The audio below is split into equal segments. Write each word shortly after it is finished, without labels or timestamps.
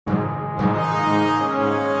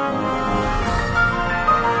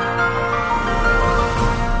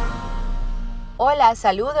Hola,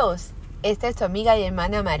 saludos. Esta es tu amiga y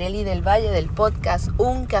hermana Marely del Valle del podcast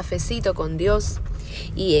Un Cafecito con Dios.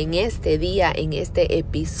 Y en este día, en este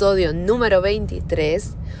episodio número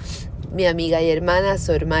 23, mi amiga y hermana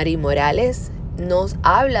Sor Mari Morales nos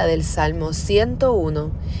habla del Salmo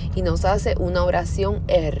 101 y nos hace una oración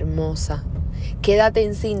hermosa. Quédate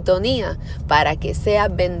en sintonía para que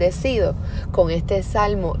seas bendecido con este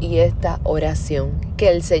salmo y esta oración.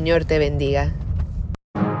 Que el Señor te bendiga.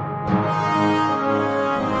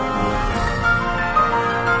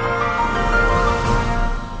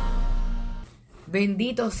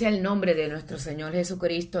 Bendito sea el nombre de nuestro Señor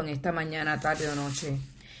Jesucristo en esta mañana, tarde o noche.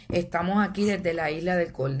 Estamos aquí desde la isla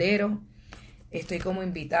del Cordero. Estoy como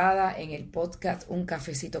invitada en el podcast Un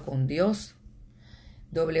Cafecito con Dios,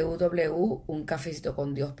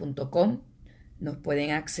 www.uncafecitocondios.com. Nos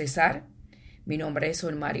pueden accesar. Mi nombre es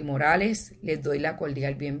Sor Mari Morales. Les doy la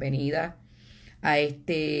cordial bienvenida a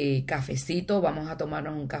este cafecito. Vamos a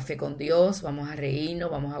tomarnos un café con Dios, vamos a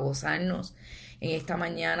reírnos, vamos a gozarnos. En esta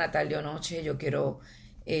mañana, tarde o noche, yo quiero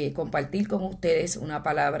compartir con ustedes una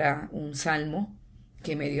palabra, un salmo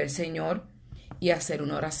que me dio el Señor y hacer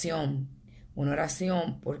una oración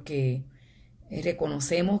porque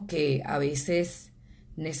reconocemos que a veces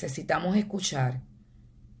necesitamos escuchar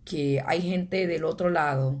que hay gente del otro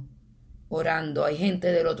lado orando, hay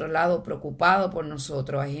gente del otro lado preocupado por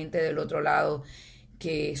nosotros, hay gente del otro lado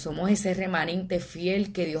que somos ese remanente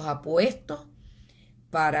fiel que Dios ha puesto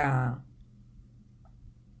para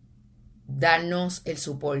darnos el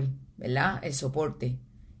support, ¿verdad? El soporte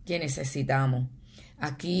que necesitamos.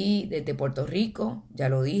 Aquí desde Puerto Rico, ya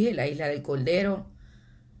lo dije, la isla del Cordero,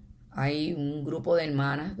 hay un grupo de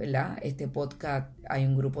hermanas, ¿verdad? Este podcast, hay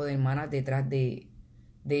un grupo de hermanas detrás de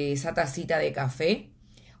esa tacita de café,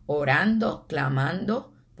 orando,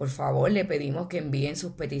 clamando. Por favor, le pedimos que envíen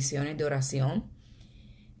sus peticiones de oración.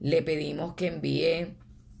 Le pedimos que envíen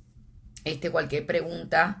cualquier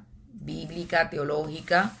pregunta bíblica,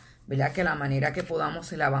 teológica, ¿verdad? Que la manera que podamos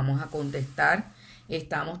se la vamos a contestar.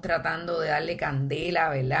 Estamos tratando de darle candela,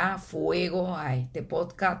 ¿verdad? Fuego a este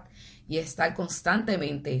podcast y estar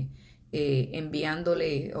constantemente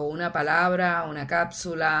enviándole o una palabra, una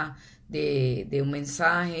cápsula de un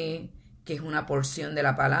mensaje que es una porción de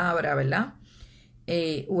la palabra, ¿verdad?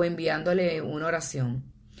 O enviándole una oración.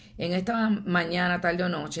 En esta mañana, tarde o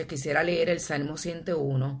noche, quisiera leer el Salmo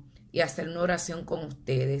 101 y hacer una oración con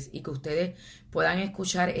ustedes y que ustedes puedan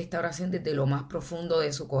escuchar esta oración desde lo más profundo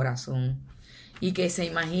de su corazón y que se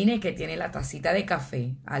imagine que tiene la tacita de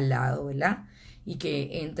café al lado, ¿verdad? Y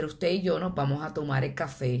que entre usted y yo nos vamos a tomar el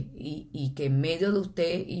café y que en medio de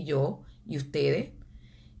usted y yo y ustedes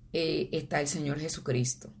está el Señor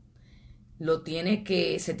Jesucristo. Se tiene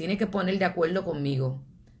que poner de acuerdo conmigo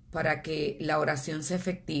para que la oración sea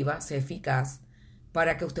efectiva, sea eficaz,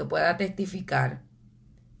 para que usted pueda testificar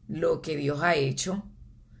lo que Dios ha hecho.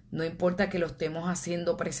 No importa que lo estemos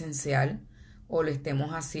haciendo presencial o lo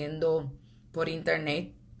estemos haciendo por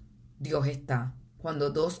internet, Dios está. Cuando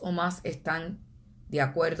dos o más están de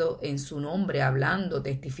acuerdo en su nombre, hablando,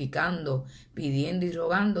 testificando, pidiendo y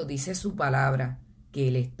rogando, dice su palabra que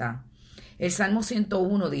Él está. El Salmo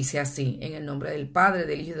 101 dice así, en el nombre del Padre,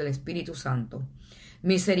 del Hijo y del Espíritu Santo.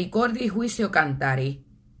 Misericordia y juicio cantaré.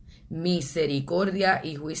 Misericordia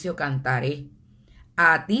y juicio cantaré.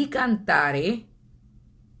 A ti cantaré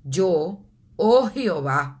yo, oh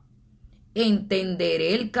Jehová.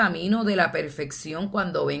 Entenderé el camino de la perfección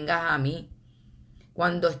cuando vengas a mí.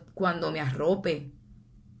 Cuando me arrope,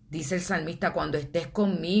 dice el salmista, cuando estés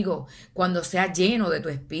conmigo, cuando sea lleno de tu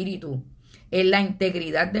espíritu. En la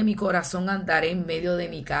integridad de mi corazón andaré en medio de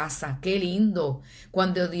mi casa. ¡Qué lindo!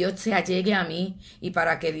 Cuando Dios se allegue a mí, y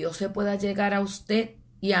para que Dios se pueda llegar a usted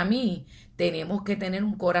y a mí, tenemos que tener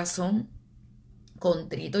un corazón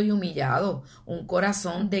contrito y humillado, un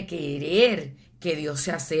corazón de querer que Dios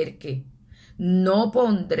se acerque. No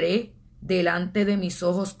pondré delante de mis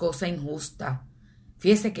ojos cosa injusta.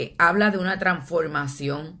 Fíjese que habla de una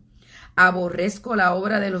transformación. Aborrezco la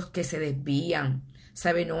obra de los que se desvían.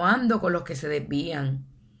 ¿Sabe? No ando con los que se desvían.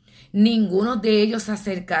 Ninguno de ellos se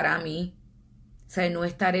acercará a mí. ¿Sabe? No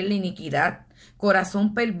estaré en la iniquidad.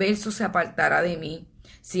 Corazón perverso se apartará de mí.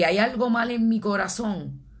 Si hay algo mal en mi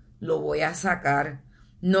corazón, lo voy a sacar.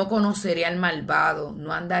 No conoceré al malvado.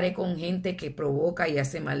 No andaré con gente que provoca y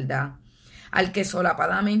hace maldad. Al que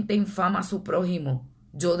solapadamente infama a su prójimo,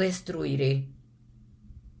 yo destruiré.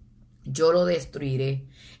 Yo lo destruiré.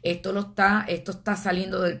 Esto está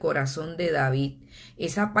saliendo del corazón de David.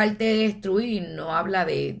 Esa parte de destruir no habla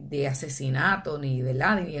de asesinato ni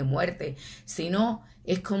de muerte, sino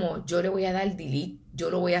es como yo le voy a dar delete, yo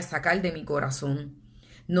lo voy a sacar de mi corazón.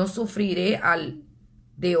 No sufriré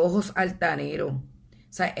de ojos altaneros.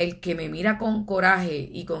 O sea, el que me mira con coraje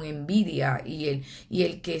y con envidia y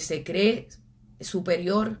el que se cree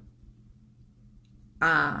superior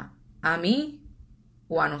a mí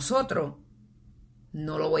o a nosotros,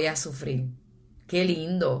 no lo voy a sufrir. Qué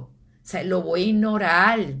lindo. O sea, lo voy a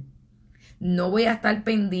ignorar. No voy a estar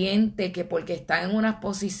pendiente que porque está en unas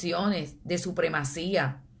posiciones de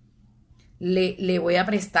supremacía, le voy a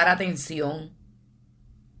prestar atención.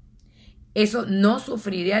 Eso no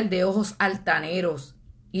sufriré al de ojos altaneros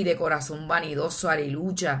y de corazón vanidoso,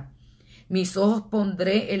 aleluya. Mis ojos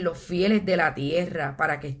pondré en los fieles de la tierra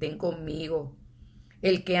para que estén conmigo.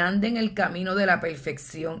 El que ande en el camino de la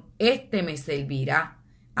perfección, este me servirá,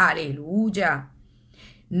 aleluya.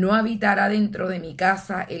 No habitará dentro de mi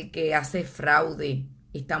casa el que hace fraude.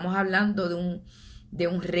 Estamos hablando de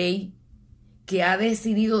un rey que ha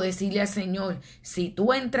decidido decirle al Señor, si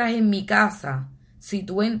tú entras en mi casa, si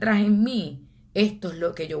tú entras en mí, esto es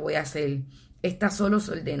lo que yo voy a hacer. Estas son las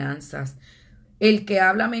ordenanzas. El que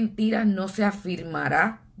habla mentiras no se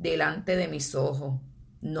afirmará delante de mis ojos.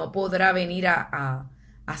 No podrá venir a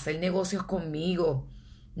hacer negocios conmigo.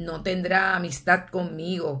 No tendrá amistad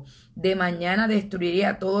conmigo. De mañana destruiré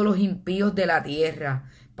a todos los impíos de la tierra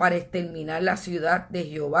para exterminar la ciudad de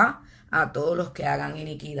Jehová a todos los que hagan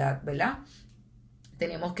iniquidad, ¿verdad?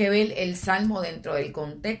 Tenemos que ver el Salmo dentro del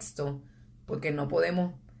contexto, porque no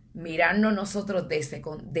podemos mirarnos nosotros de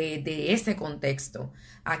ese contexto.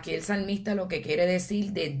 Aquí el salmista lo que quiere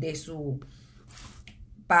decir desde su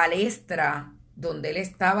palestra, donde él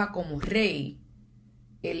estaba como rey,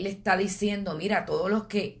 él le está diciendo, mira, todos los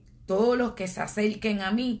que se acerquen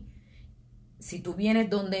a mí, si tú vienes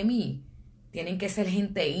donde mí, tienen que ser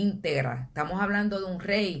gente íntegra. Estamos hablando de un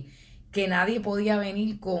rey que nadie podía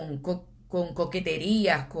venir con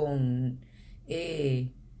coqueterías,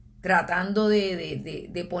 tratando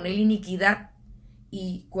de poner iniquidad.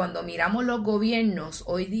 Y cuando miramos los gobiernos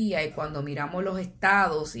hoy día y cuando miramos los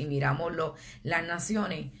estados y miramos las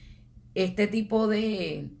naciones, este tipo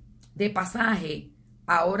de pasaje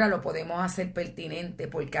ahora lo podemos hacer pertinente,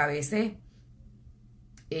 porque a veces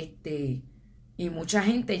y mucha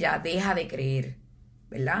gente ya deja de creer,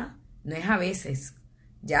 ¿verdad? No es a veces,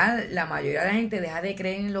 ya la mayoría de la gente deja de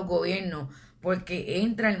creer en los gobiernos porque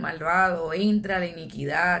entra el malvado, entra la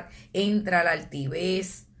iniquidad, entra la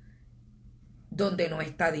altivez donde no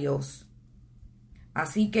está Dios.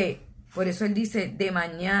 Así que por eso él dice, de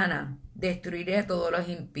mañana destruiré a todos los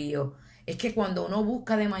impíos. Es que cuando uno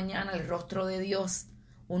busca de mañana el rostro de Dios,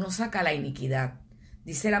 uno saca la iniquidad.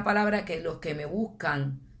 Dice la palabra que los que me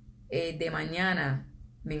buscan de mañana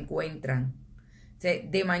me encuentran. O sea,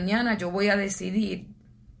 de mañana yo voy a decidir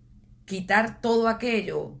quitar todo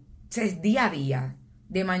aquello. O sea, es día a día.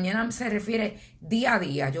 De mañana se refiere día a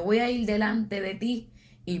día. Yo voy a ir delante de ti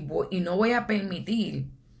y no voy a permitir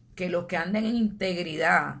que los que anden en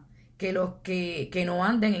integridad, que los que no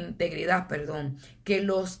anden en integridad, perdón, que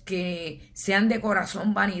los que sean de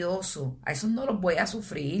corazón vanidoso, a esos no los voy a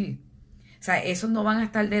sufrir. O sea, esos no van a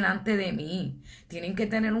estar delante de mí. Tienen que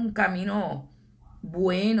tener un camino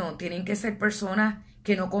bueno, tienen que ser personas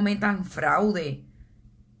que no cometan fraude.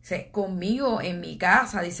 O sea, conmigo en mi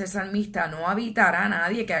casa, dice el salmista, no habitará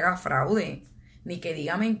nadie que haga fraude, ni que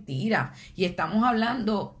diga mentira. Y estamos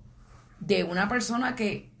hablando de una persona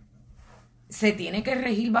que se tiene que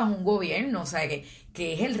regir bajo un gobierno, o sea,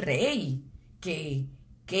 que es el rey, que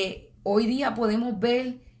hoy día podemos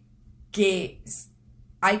ver que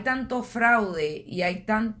hay tanto fraude y hay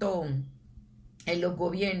tanto en los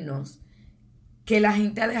gobiernos que la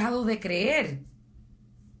gente ha dejado de creer.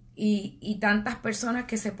 Y tantas personas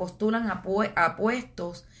que se postulan a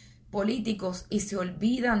puestos políticos y se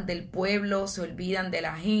olvidan del pueblo, se olvidan de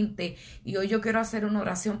la gente. Y hoy yo quiero hacer una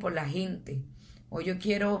oración por la gente. Hoy yo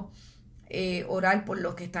quiero orar por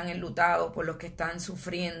los que están enlutados, por los que están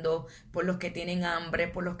sufriendo, por los que tienen hambre,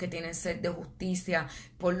 por los que tienen sed de justicia,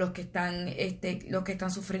 por los que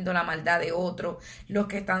están sufriendo la maldad de otro, los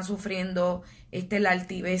que están sufriendo la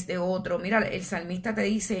altivez de otro. Mira, el salmista te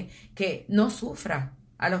dice que no sufra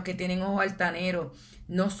a los que tienen ojos altaneros,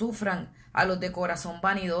 no sufran a los de corazón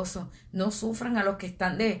vanidoso, no sufran a los que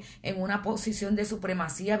están en una posición de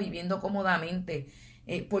supremacía viviendo cómodamente,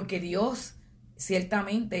 porque Dios,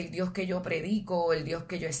 ciertamente el Dios que yo predico, el Dios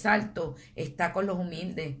que yo exalto, está con los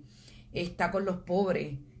humildes, está con los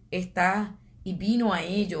pobres, está y vino a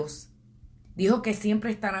ellos. Dijo que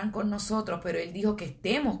siempre estarán con nosotros, pero Él dijo que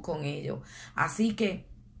estemos con ellos. Así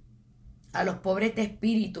que a los pobres de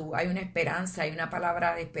espíritu hay una esperanza, hay una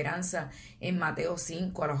palabra de esperanza en Mateo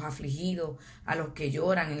 5, a los afligidos, a los que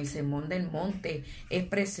lloran en el sermón del monte. Es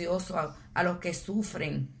precioso a los que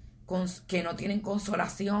sufren, que no tienen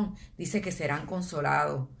consolación, dice que serán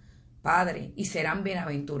consolados. Padre, y serán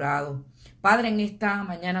bienaventurados. Padre, en esta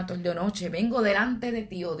mañana, tarde o noche, vengo delante de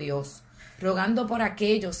ti, oh Dios, rogando por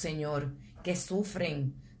aquellos, Señor, que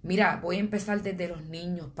sufren. Mira, voy a empezar desde los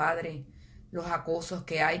niños, Padre, los acosos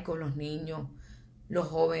que hay con los niños, los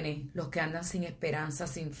jóvenes, los que andan sin esperanza,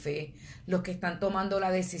 sin fe, los que están tomando la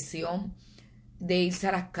decisión de irse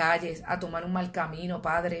a las calles, a tomar un mal camino,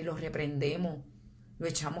 Padre, los reprendemos, lo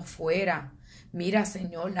echamos fuera. Mira,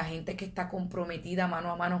 Señor, la gente que está comprometida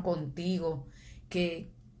mano a mano contigo, que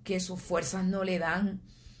sus fuerzas no le dan,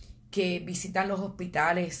 que visitan los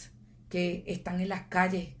hospitales, que están en las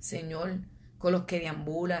calles, Señor, con los que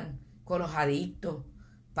deambulan, con los adictos.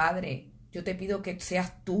 Padre, yo te pido que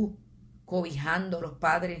seas tú cobijándolos,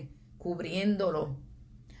 Padre, cubriéndolos.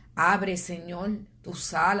 Abre, Señor,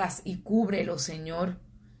 tus alas y cúbrelos, Señor,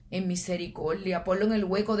 en misericordia. Ponlo en el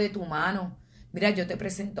hueco de tu mano. Mira, yo te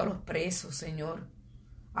presento a los presos, Señor,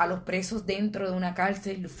 a los presos dentro de una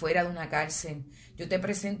cárcel y fuera de una cárcel. Yo te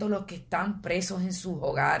presento a los que están presos en sus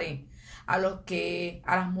hogares, a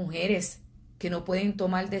las mujeres que no pueden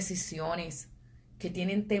tomar decisiones, que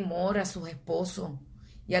tienen temor a sus esposos,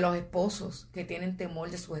 y a los esposos que tienen temor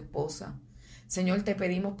de sus esposas. Señor, te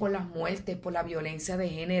pedimos por las muertes, por la violencia de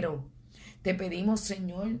género. Te pedimos,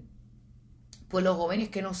 Señor, por los jóvenes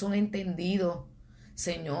que no son entendidos,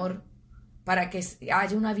 Señor, para que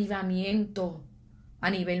haya un avivamiento a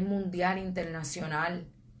nivel mundial, internacional.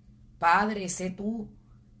 Padre, sé tú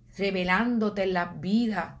revelándote en las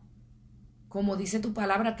vidas, como dice tu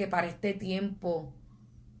palabra, que para este tiempo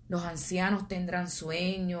los ancianos tendrán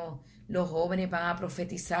sueños, los jóvenes van a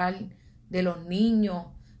profetizar, de los niños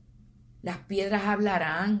las piedras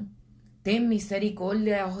hablarán. Ten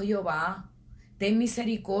misericordia, oh Jehová, ten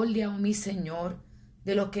misericordia, oh mi Señor,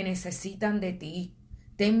 de los que necesitan de ti.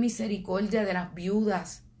 Ten misericordia de las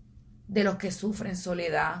viudas, de los que sufren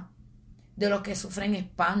soledad, de los que sufren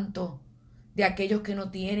espanto, de aquellos que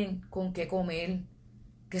no tienen con qué comer,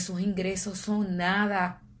 que sus ingresos son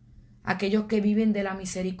nada, aquellos que viven de la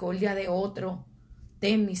misericordia de otro.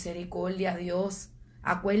 Ten misericordia, Dios.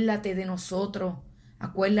 Acuérdate de nosotros,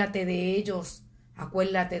 acuérdate de ellos,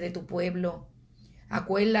 acuérdate de tu pueblo.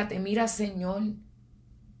 Acuérdate, mira, Señor,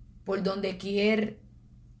 por donde quiera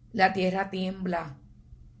la tierra tiembla,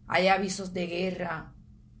 hay avisos de guerra.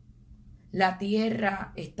 La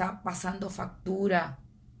tierra está pasando factura.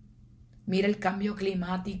 Mira el cambio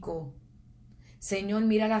climático. Señor,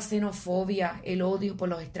 mira la xenofobia, el odio por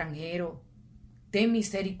los extranjeros. Ten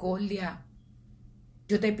misericordia.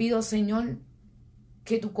 Yo te pido, Señor,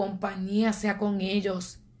 que tu compañía sea con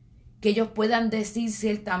ellos, que ellos puedan decir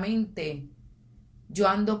ciertamente, yo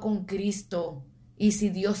ando con Cristo, y si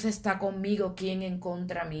Dios está conmigo, ¿quién en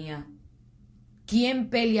contra mía? ¿Quién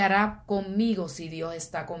peleará conmigo si Dios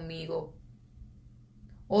está conmigo?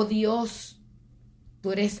 Oh Dios,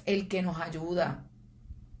 tú eres el que nos ayuda,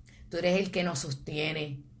 tú eres el que nos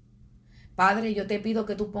sostiene. Padre, yo te pido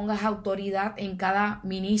que tú pongas autoridad en cada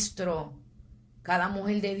ministro, cada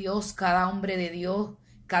mujer de Dios, cada hombre de Dios,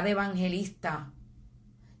 cada evangelista,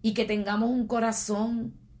 y que tengamos un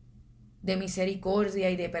corazón de misericordia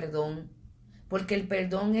y de perdón, porque el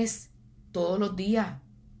perdón es todos los días,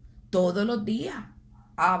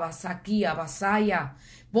 abasaki, abasaya,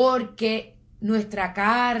 porque nuestra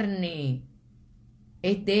carne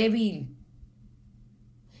es débil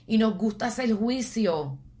y nos gusta hacer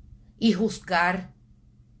juicio y juzgar.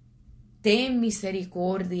 Ten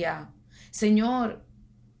misericordia. Señor,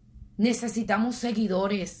 necesitamos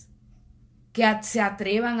seguidores que se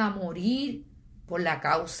atrevan a morir por la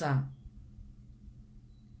causa.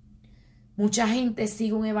 Mucha gente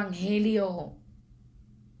sigue un evangelio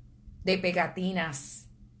de pegatinas.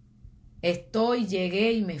 Estoy,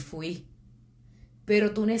 llegué y me fui.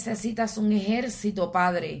 Pero tú necesitas un ejército,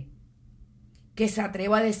 Padre, que se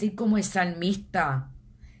atreva a decir como el salmista: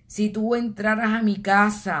 si tú entraras a mi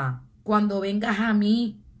casa, cuando vengas a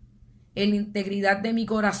mí, en la integridad de mi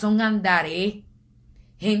corazón andaré.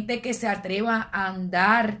 Gente que se atreva a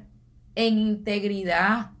andar en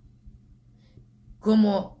integridad,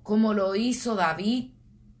 como lo hizo David,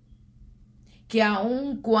 que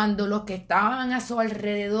aun cuando los que estaban a su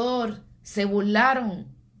alrededor se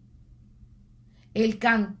burlaron, él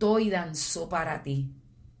cantó y danzó para ti.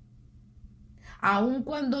 Aun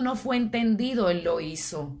cuando no fue entendido, él lo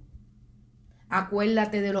hizo.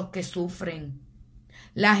 Acuérdate de los que sufren,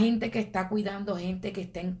 la gente que está cuidando, gente que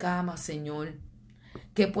está en cama, Señor,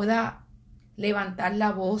 que pueda levantar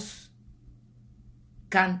la voz,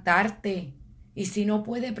 cantarte, y si no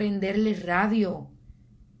puede, prenderle radio,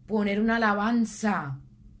 poner una alabanza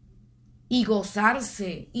y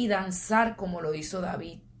gozarse y danzar como lo hizo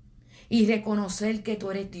David, y reconocer que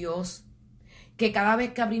tú eres Dios, que cada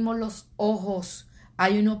vez que abrimos los ojos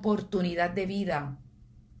hay una oportunidad de vida,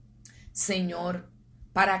 Señor,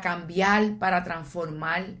 para cambiar, para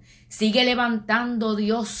transformar. Sigue levantando,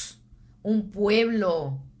 Dios, un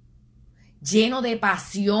pueblo lleno de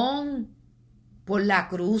pasión por la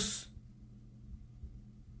cruz.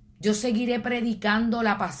 Yo seguiré predicando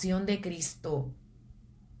la pasión de Cristo.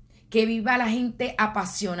 Que viva la gente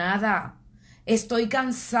apasionada. Estoy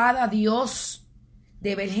cansada, Dios,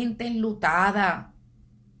 de ver gente enlutada,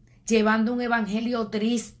 llevando un evangelio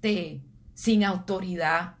triste, sin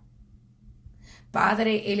autoridad.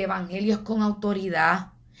 Padre, el evangelio es con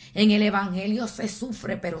autoridad. En el evangelio se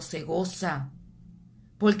sufre, pero se goza.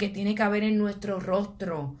 Porque tiene que haber en nuestro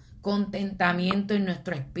rostro contentamiento en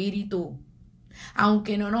nuestro espíritu.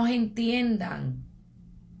 Aunque no nos entiendan,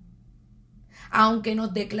 aunque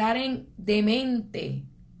nos declaren demente,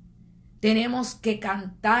 tenemos que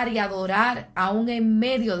cantar y adorar aún en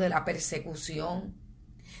medio de la persecución.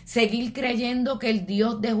 Seguir creyendo que el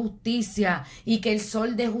Dios de justicia y que el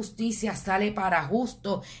sol de justicia sale para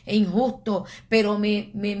justo e injusto, pero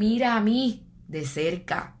me mira a mí de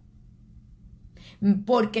cerca.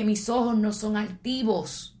 Porque mis ojos no son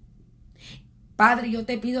altivos. Padre, yo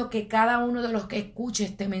te pido que cada uno de los que escuche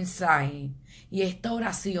este mensaje y esta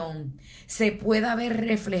oración se pueda ver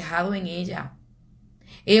reflejado en ella.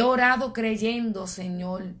 He orado creyendo,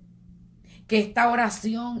 Señor, que esta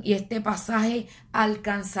oración y este pasaje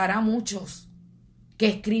alcanzará a muchos, que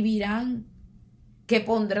escribirán, que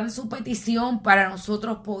pondrán su petición para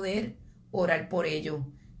nosotros poder orar por ello.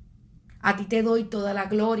 A ti te doy toda la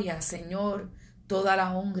gloria, Señor, toda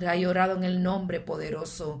la honra. He orado en el nombre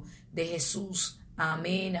poderoso de Jesús.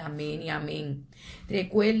 Amén, amén y amén.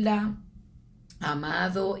 Recuerda,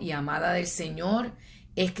 amado y amada del Señor,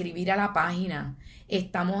 escribir a la página.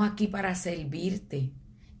 Estamos aquí para servirte.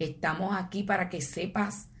 Estamos aquí para que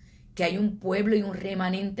sepas que hay un pueblo y un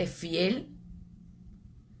remanente fiel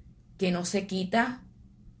que no se quita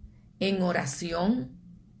en oración,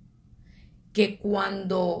 que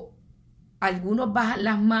cuando algunos bajan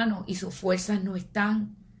las manos y sus fuerzas no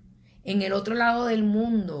están en el otro lado del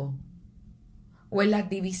mundo o en las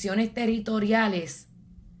divisiones territoriales,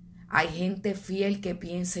 hay gente fiel que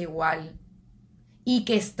piensa igual y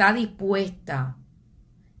que está dispuesta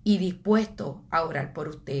y dispuesto a orar por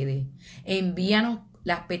ustedes. Envíanos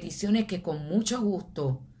las peticiones que con mucho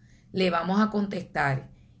gusto le vamos a contestar.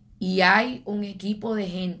 Y hay un equipo de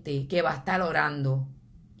gente que va a estar orando.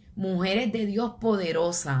 Mujeres de Dios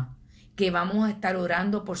poderosas que vamos a estar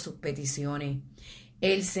orando por sus peticiones.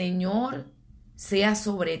 El Señor sea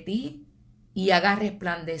sobre ti y haga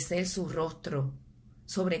resplandecer su rostro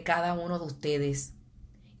sobre cada uno de ustedes.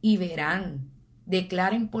 Y verán,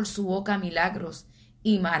 declaren por su boca milagros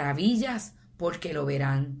y maravillas, porque lo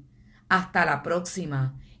verán. Hasta la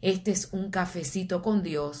próxima. Este es un cafecito con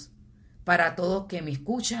Dios para todos que me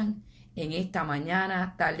escuchan en esta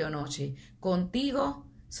mañana, tarde o noche. Contigo,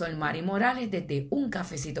 soy Mari Morales desde Un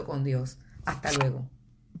Cafecito con Dios. Hasta luego.